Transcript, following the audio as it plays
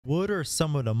What are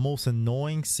some of the most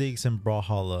annoying SIGs in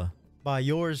Brawlhalla? By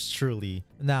yours truly.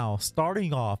 Now,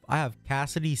 starting off, I have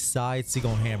Cassidy's side SIG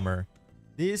on Hammer.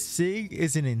 This SIG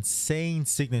is an insane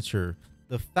signature.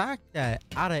 The fact that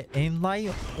out of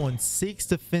Endlight on 6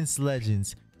 defense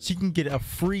legends, she can get a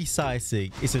free side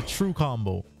SIG is a true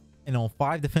combo. And on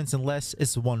 5 defense and less,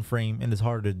 it's 1 frame and it's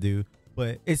harder to do.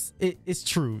 But it's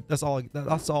true. That's all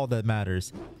that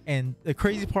matters. And the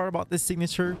crazy part about this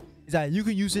signature is that you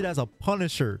can use it as a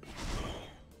punisher.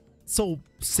 So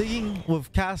SIGing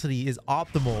with Cassidy is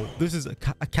optimal. This is a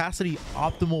Cassidy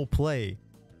optimal play.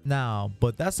 Now,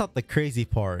 but that's not the crazy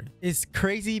part. It's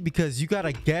crazy because you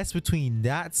gotta guess between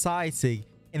that side SIG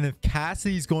and if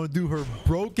Cassidy's gonna do her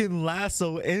broken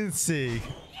lasso end SIG.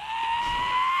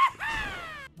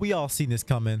 We all seen this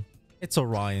coming. It's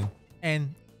Orion.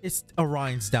 And it's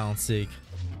Orion's down SIG.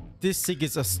 This SIG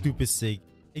is a stupid SIG.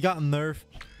 It got nerfed,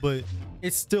 but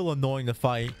it's still annoying to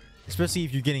fight, especially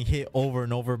if you're getting hit over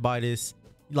and over by this.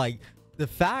 Like, the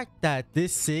fact that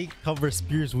this SIG covers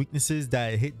Spear's weaknesses,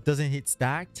 that it doesn't hit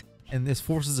stacked, and this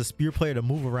forces a Spear player to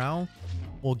move around.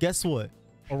 Well, guess what?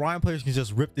 Orion players can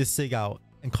just rip this SIG out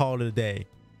and call it a day.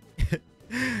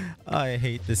 I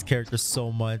hate this character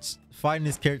so much. Fighting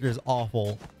this character is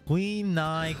awful. Queen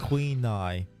Nai, Queen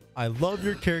Nai. I love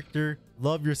your character,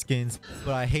 love your skins,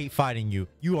 but I hate fighting you.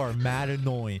 You are mad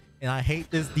annoying, and I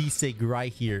hate this D-SIG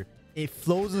right here. It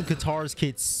flows in Katar's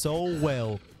kit so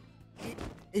well.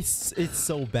 It's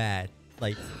so bad.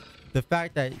 Like, the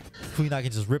fact that Queen Nai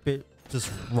can just rip it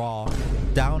just raw.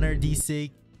 Down air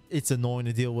D-SIG, it's annoying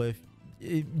to deal with.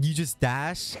 You just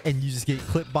dash and you just get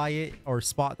clipped by it, or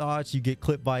spot dodge, you get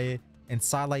clipped by it. And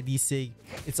sidelight D-SIG,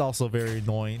 it's also very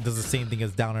annoying. It does the same thing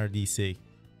as down air D-SIG.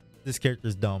 This character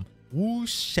is dumb. Wu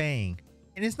Shang.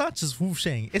 And it's not just Wu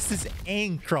Shang. It's this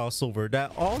Aang crossover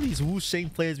that all these Wu Shang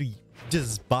players be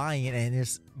just buying and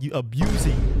it's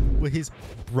abusing with his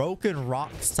broken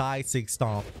rock side SIG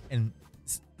stomp. And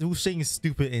Wu Shang is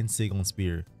stupid in SIG on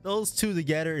Spear. Those two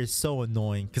together is so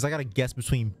annoying because I gotta guess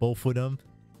between both of them.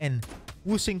 And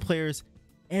Wu Shang players,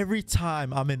 every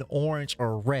time I'm in orange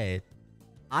or red,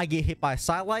 I get hit by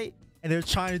sidelight and they're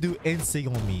trying to do end SIG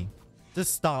on me.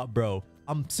 Just stop, bro.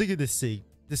 I'm sick of this SIG.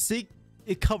 The SIG,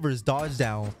 it covers dodge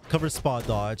down, covers spot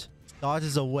dodge,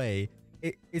 dodges away.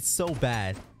 It's so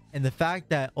bad. And the fact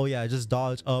that, oh yeah, just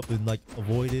dodge up and like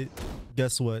avoid it.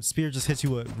 Guess what? Spear just hits you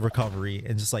with recovery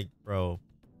and just like, bro,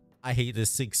 I hate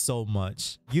this SIG so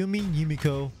much.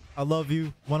 Yumiko, I love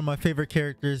you. One of my favorite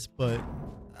characters, but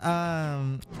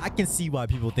I can see why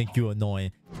people think you're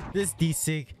annoying. This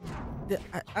D-SIG,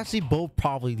 actually both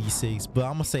probably D-SIGs, but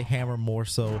I'm gonna say Hammer more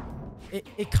so.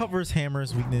 It covers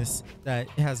Hammer's weakness that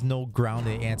it has no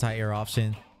grounded anti-air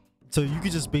option. So you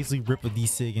could just basically rip a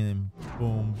D-SIG and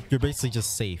boom, you're basically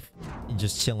just safe and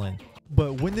just chilling.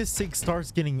 But when this SIG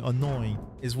starts getting annoying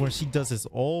is when she does this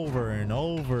over and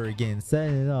over again,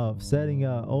 setting up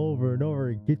over and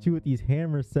over, get you with these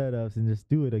hammer setups and just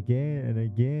do it again and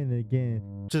again and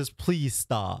again. Just please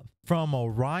stop. From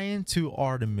Orion to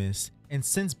Artemis, and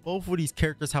since both of these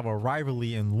characters have a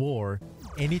rivalry in lore,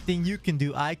 anything you can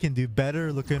do, I can do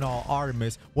better. Looking all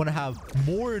Artemis want to have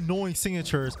more annoying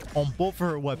signatures on both of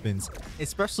her weapons,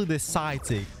 especially this side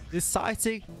SIG. This side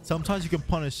SIG, sometimes you can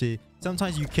punish it,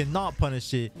 sometimes you cannot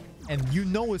punish it, and you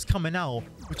know it's coming out,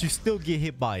 but you still get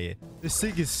hit by it. This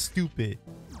SIG is stupid,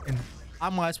 and I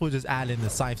might as well just add in the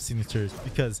side signatures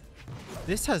because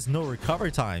this has no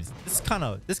recovery times. This kind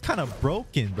of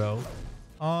broken, bro.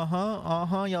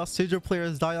 Y'all Sigil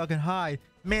players die, y'all can hide.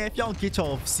 Man, if y'all get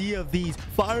y'all sea of these,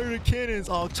 fire the cannons,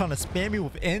 all trying to spam me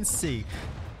with NC.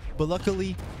 But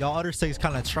luckily, y'all other SIGs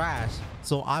kind of trash,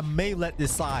 so I may let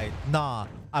this slide. Nah,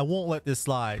 I won't let this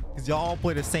slide because y'all all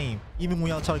play the same. Even when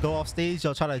y'all try to go off stage,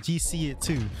 y'all try to GC it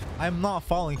too. I'm not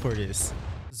falling for this.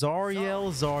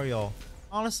 Zariel.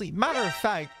 Honestly, matter of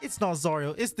fact, it's not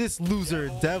Zariel, it's this loser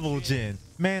Devil Jin.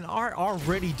 Man, I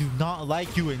already do not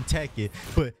like you in Tekken,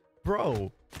 but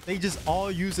bro, they just all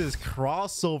use this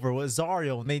crossover with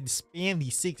Zariel and they spam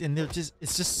these SIGs and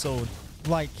it's just so,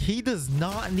 like, he does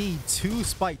not need 2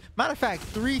 spike, matter of fact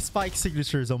 3 spike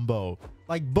signatures on Bo.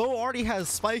 Like, Bo already has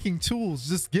spiking tools,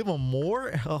 just give him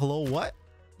more. Hello, what?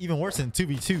 Even worse than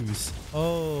 2v2s.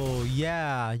 Oh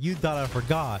yeah, you thought I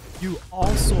forgot. You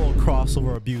also a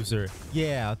crossover abuser.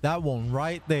 Yeah, that one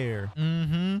right there.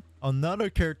 Another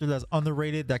character that's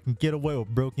underrated that can get away with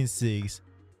broken SIGs.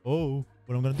 Oh,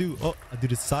 what I'm gonna do? Oh, I do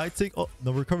the side sig. Oh,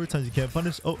 no recovery times. You can't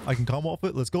punish. Oh, I can combo off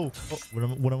it. Let's go. Oh, what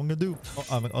am I gonna do? Oh,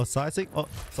 I'm a side sig. Oh,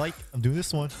 psych. I'm doing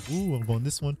this one. Ooh, I'm going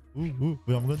this one. Ooh,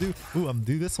 what I'm gonna do? Ooh, I'm gonna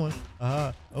do this one.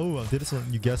 Oh, I did this one.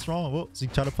 You guessed wrong. Oh, so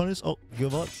you try to punish. Oh,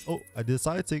 give up. Oh, I did a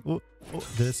side sig. Oh,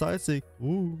 did a side sig.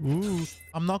 Ooh.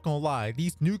 I'm not gonna lie.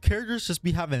 These new characters just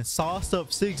be having sauced up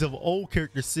sigs of old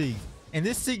character sigs. And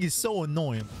this sig is so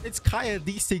annoying. It's Kaya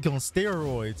D sig on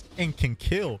steroids and can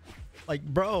kill. Like,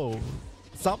 bro,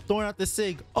 stop throwing out the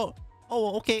sig. Oh,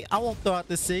 okay. I won't throw out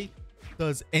the sig.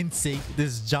 Does end sig,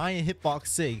 this giant hitbox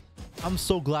sig. I'm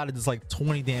so glad it does like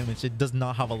 20 damage. It does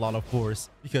not have a lot of force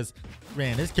because,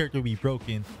 man, this character will be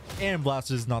broken. And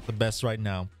Blaster is not the best right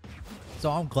now.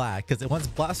 So I'm glad because once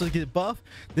Blaster get buffed,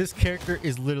 this character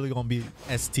is literally going to be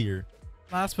S tier.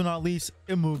 Last but not least,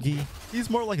 Imugi. He's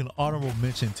more like an honorable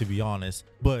mention, to be honest,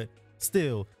 but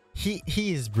still, he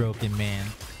is broken, man.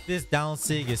 This down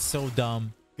sig is so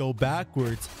dumb. Go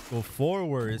backwards, go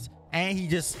forwards, and he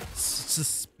just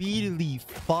speedily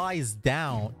flies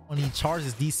down when he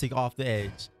charges D sig off the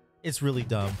edge. It's really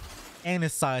dumb. And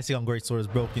his side sig on Greatsword is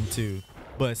broken too.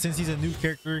 But since he's a new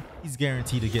character, he's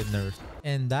guaranteed to get nerfed.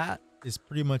 And that is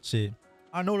pretty much it.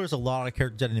 I know there's a lot of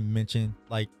characters I didn't mention,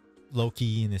 like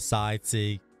Loki and his side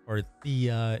sig, or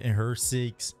Thea and her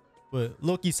sigs, but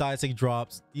Loki side sig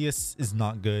drops. Thea is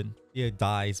not good. Thea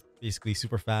dies basically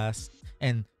super fast,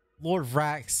 and Lord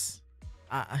Vrax,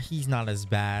 he's not as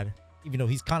bad, even though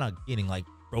he's kind of getting like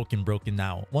broken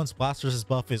now. Once Blaster's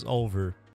buff is over,